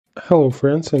Hello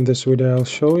friends, in this video I'll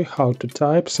show you how to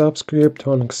type subscript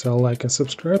on Excel. Like and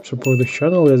subscribe, support the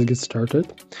channel. Let's get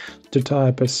started. To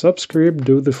type a subscript,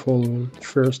 do the following.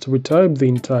 First, we type the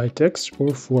entire text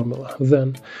or formula.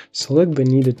 Then, select the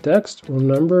needed text or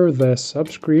number the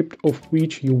subscript of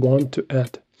which you want to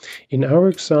add. In our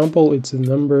example, it's the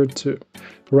number 2.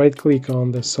 Right-click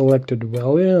on the selected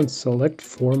value and select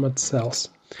Format Cells.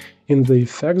 In the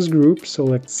Effects group,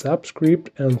 select Subscript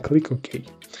and click OK.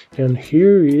 And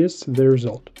here is the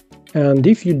result. And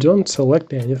if you don't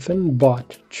select anything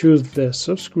but choose the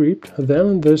subscript,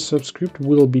 then the subscript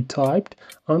will be typed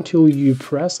until you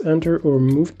press enter or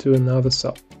move to another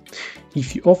cell.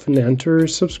 If you often enter a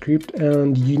subscript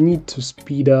and you need to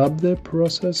speed up the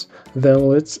process, then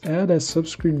let's add a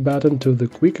subscript button to the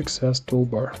Quick Access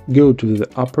toolbar. Go to the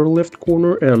upper left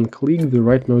corner and click the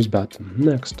right mouse button.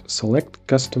 Next, select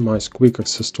Customize Quick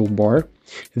Access toolbar.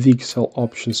 The Excel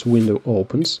options window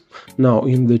opens. Now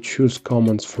in the Choose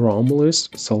Commands From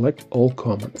list, select All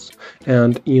Commands.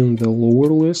 And in the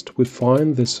lower list, we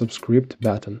find the Subscript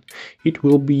button. It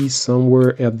will be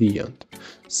somewhere at the end.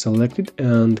 Select it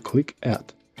and click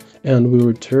Add. And we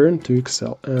return to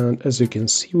Excel. And as you can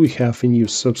see, we have a new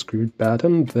Subscript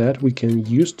button that we can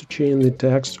use to change the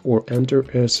text or enter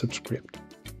a subscript.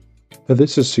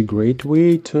 This is a great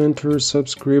way to enter a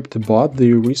subscript, but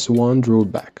there is one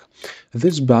drawback.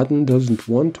 This button doesn't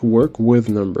want to work with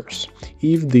numbers.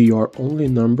 If there are only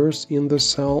numbers in the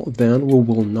cell, then we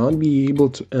will not be able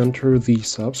to enter the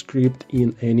subscript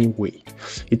in any way.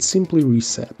 It's simply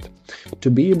reset. To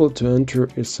be able to enter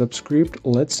a subscript,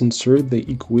 let's insert the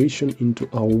equation into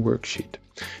our worksheet.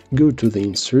 Go to the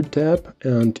Insert tab,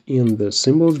 and in the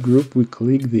Symbols group we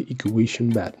click the Equation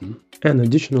button. An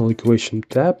additional equation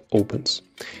tab opens.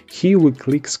 Here we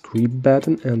click Script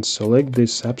button and select the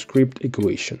subscript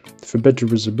equation. For better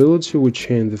visibility, we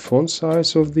change the font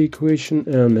size of the equation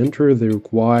and enter the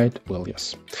required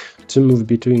values. To move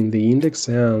between the index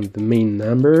and the main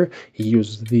number,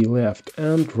 use the left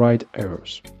and right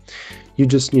arrows. You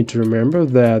just need to remember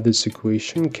that this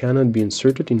equation cannot be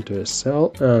inserted into a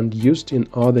cell and used in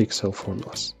other Excel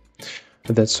formulas.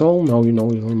 That's all. Now you know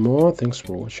a little more. Thanks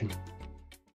for watching.